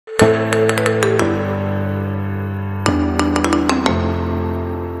Hey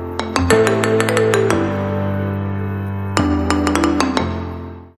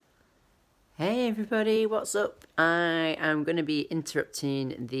everybody, what's up? I am going to be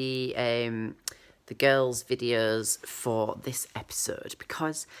interrupting the girls' videos for this episode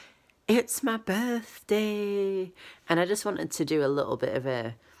because it's my birthday, and I just wanted to do a little bit of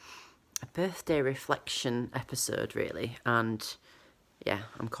a birthday reflection episode, really. And yeah,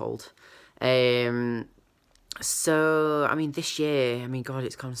 I'm cold. So I mean, this year, I mean, God,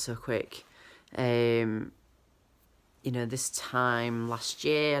 it's gone so quick. You know, this time last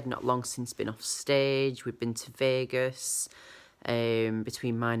year, I'd not long since been off stage. We'd been to Vegas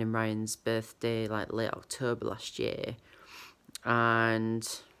between mine and Ryan's birthday, like late October last year. And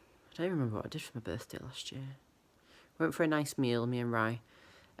I don't remember what I did for my birthday last year. Went for a nice meal, me and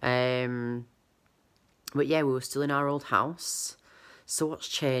Ryan. But yeah, we were still in our old house. So what's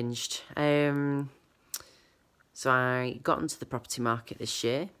changed? So I got into the property market this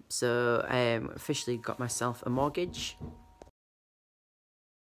year. So officially got myself a mortgage.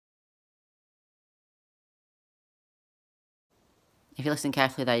 If you listen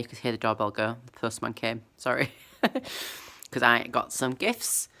carefully there, you could hear the doorbell go. The postman came. Sorry. Because I got some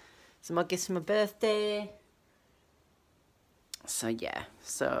gifts. Some more gifts for my birthday. So yeah.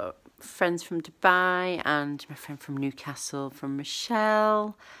 So friends from Dubai and my friend from Newcastle, from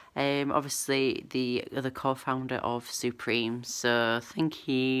Michelle. Obviously the other co-founder of Supreme. So thank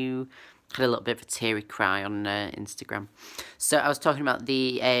you. Had a little bit of a teary cry on Instagram. So I was talking about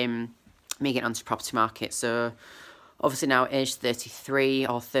the me getting onto the property market. So obviously now age 33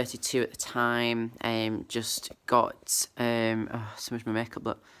 or 32 at the time. Just got so much of my makeup,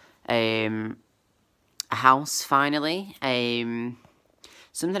 but a house finally.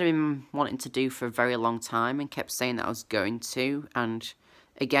 Something I've been wanting to do for a very long time and kept saying that I was going to. And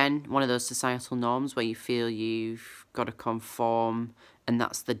again, one of those societal norms where you feel you've got to conform and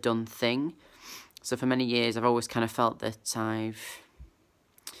that's the done thing. So for many years, I've always kind of felt that I've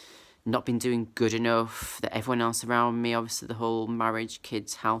not been doing good enough, that everyone else around me, obviously the whole marriage,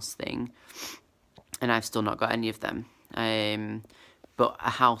 kids, house thing, and I've still not got any of them. But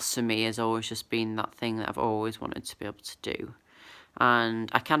a house for me has always just been that thing that I've always wanted to be able to do. And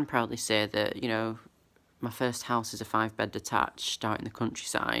I can proudly say that, you know, my first house is a 5-bed detached out in the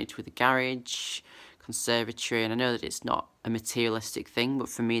countryside with a garage, conservatory, and I know that it's not a materialistic thing, but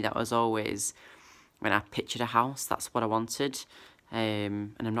for me that was always, when I pictured a house, that's what I wanted.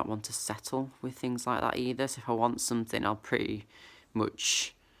 And I'm not one to settle with things like that either, so if I want something, I'll pretty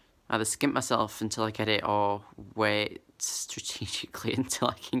much either skimp myself until I get it or wait strategically until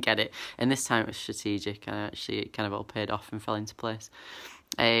I can get it. And this time it was strategic, and actually it kind of all paid off and fell into place.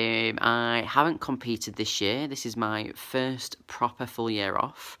 I haven't competed this year. This is my first proper full year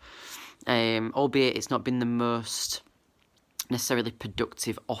off, albeit it's not been the most necessarily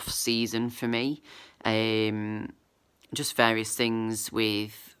productive off season for me. Just various things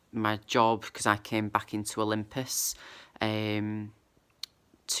with my job, because I came back into Olympus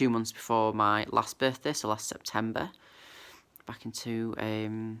 2 months before my last birthday, so last September, back into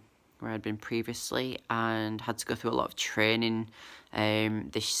where I'd been previously, and had to go through a lot of training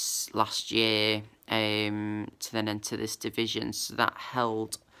this last year to then enter this division, so that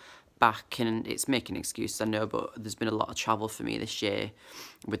held back, and it's making excuses, I know, but there's been a lot of travel for me this year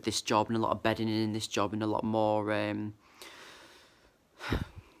with this job, and a lot of bedding in this job, and a lot more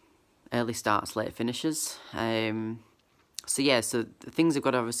early starts, late finishes. So yeah, so things have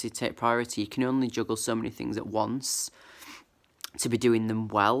got to obviously take priority. You can only juggle so many things at once to be doing them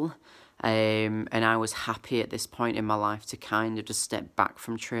well. And I was happy at this point in my life to kind of just step back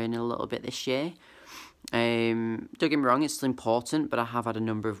from training a little bit this year. Don't get me wrong, it's still important, but I have had a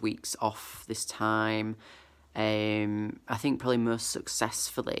number of weeks off this time. I think probably most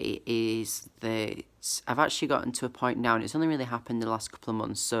successfully is that I've actually gotten to a point now, and it's only really happened in the last couple of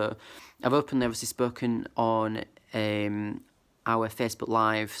months, so I've openly obviously spoken on our Facebook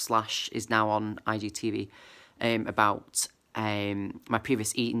Live / is now on IGTV about my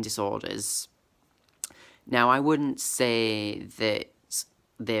previous eating disorders. Now, I wouldn't say that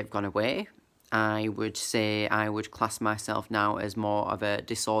they've gone away. I would say I would class myself now as more of a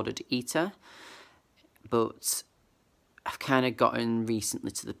disordered eater, but I've kind of gotten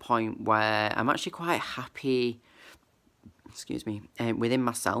recently to the point where I'm actually quite happy, within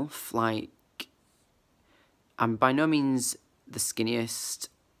myself. Like, I'm by no means the skinniest.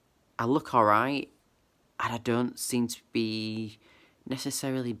 I look alright, and I don't seem to be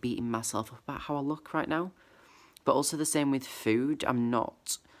necessarily beating myself up about how I look right now. But also the same with food. I'm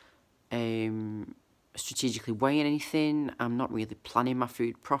not strategically weighing anything. I'm not really planning my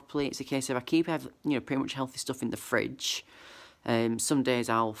food properly. It's a case of I keep, pretty much healthy stuff in the fridge. Some days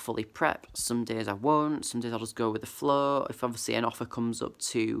I'll fully prep, some days I won't, some days I'll just go with the flow. If obviously an offer comes up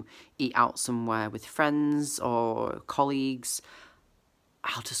to eat out somewhere with friends or colleagues,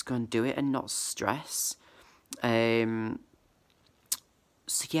 I'll just go and do it and not stress. So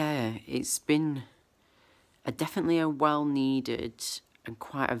yeah, it's been definitely a well-needed and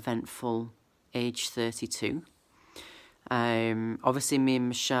quite eventful age 32. Obviously me and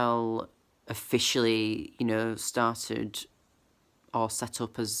Michelle officially, started or set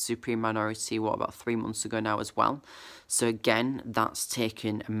up as Supreme Minority, about 3 months ago now as well. So again, that's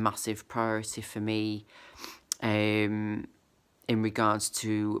taken a massive priority for me in regards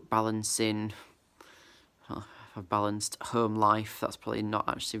to balancing. Well, I've balanced home life, that's probably not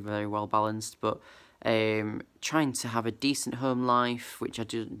actually very well balanced, but trying to have a decent home life, which I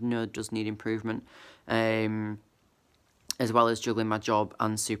do know does need improvement, as well as juggling my job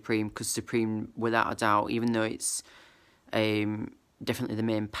and Supreme, because Supreme, without a doubt, even though it's definitely the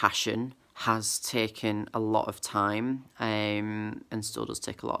main passion, has taken a lot of time, and still does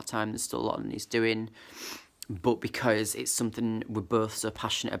take a lot of time. There's still a lot that needs doing, but because it's something we're both so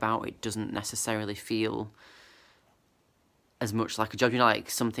passionate about, it doesn't necessarily feel as much like a job.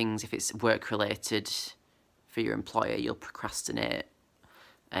 Like some things, if it's work related for your employer, you'll procrastinate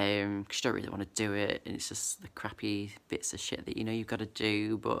because you don't really want to do it, and it's just the crappy bits of shit that you've got to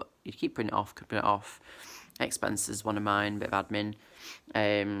do, but you keep putting it off. Expenses, one of mine, bit of admin.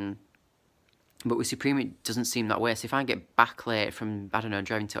 But with Supreme, it doesn't seem that way. So if I get back late from, I don't know,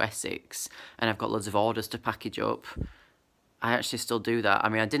 driving to Essex, and I've got loads of orders to package up, I actually still do that. I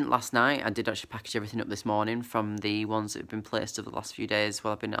mean, I didn't last night. I did actually package everything up this morning from the ones that have been placed over the last few days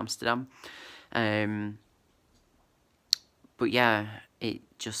while I've been in Amsterdam. But yeah, it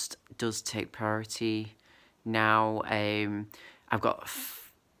just does take priority now. I've got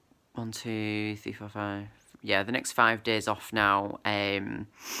 1, 2, 3, 4, 5. Yeah, the next 5 days off now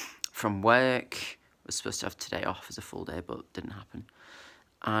from work. I was supposed to have today off as a full day, but didn't happen.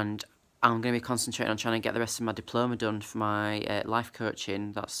 And I'm going to be concentrating on trying to get the rest of my diploma done for my life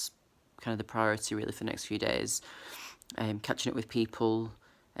coaching. That's kind of the priority really for the next few days. Catching up with people.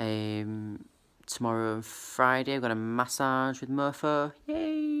 Tomorrow and Friday, I've got a massage with Mofo.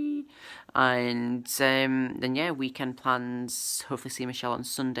 Yay! And then, yeah, weekend plans. Hopefully see Michelle on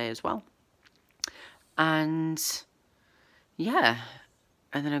Sunday as well. And, yeah.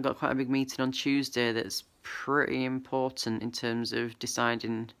 And then I've got quite a big meeting on Tuesday that's pretty important in terms of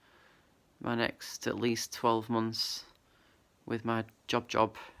deciding my next at least 12 months with my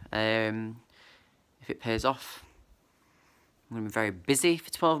job. If it pays off, I'm going to be very busy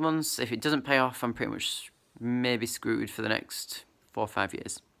for 12 months. If it doesn't pay off, I'm pretty much maybe screwed for the next 4 or 5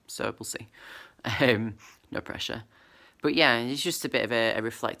 years. So we'll see. No pressure. But yeah, it's just a bit of a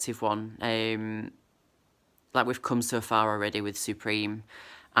reflective one. Like we've come so far already with Supreme,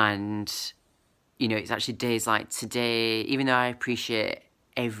 and it's actually days like today, even though I appreciate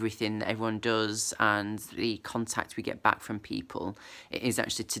everything that everyone does and the contact we get back from people, it is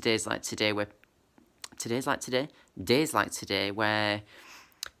actually days like today where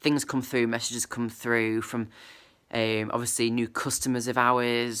things come through, messages come through from obviously new customers of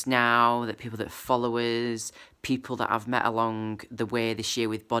ours now, people that follow us, people that I've met along the way this year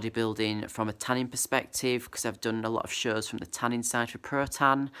with bodybuilding from a tanning perspective, because I've done a lot of shows from the tanning side for Pro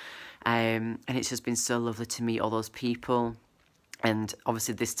Tan, and it's just been so lovely to meet all those people. And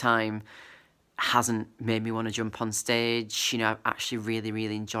obviously this time hasn't made me want to jump on stage. I've actually really,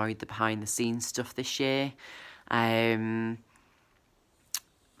 really enjoyed the behind the scenes stuff this year. So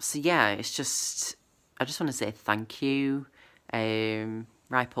yeah, it's just, I just want to say thank you.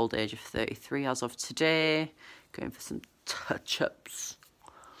 Ripe old age of 33 as of today. Going for some touch-ups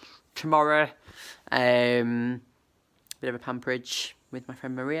tomorrow. Bit of a pamperage with my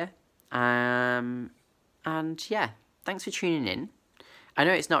friend Maria. And yeah, thanks for tuning in. I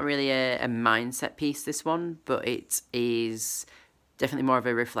know it's not really a mindset piece, this one, but it is definitely more of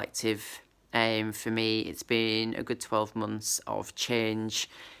a reflective. For me, it's been a good 12 months of change,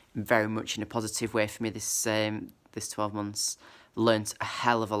 very much in a positive way for me this 12 months. Learned a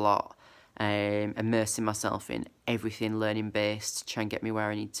hell of a lot, immersing myself in everything learning based, try and get me where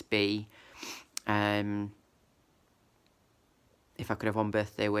I need to be. If I could have one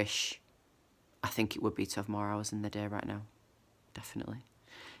birthday wish, I think it would be to have more hours in the day right now. Definitely.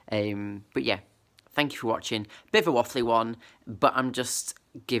 But yeah, thank you for watching. Bit of a waffly one, but I'm just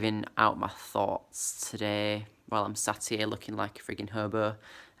giving out my thoughts today while I'm sat here looking like a frigging hobo.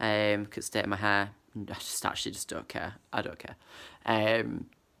 Could state my hair. I just don't care. I don't care.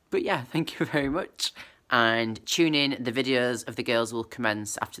 But yeah, thank you very much. And tune in, the videos of the girls will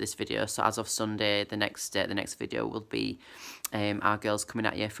commence after this video. So as of Sunday, the next video will be our girls coming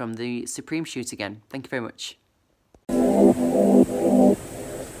at you from the Supreme shoot again. Thank you very much.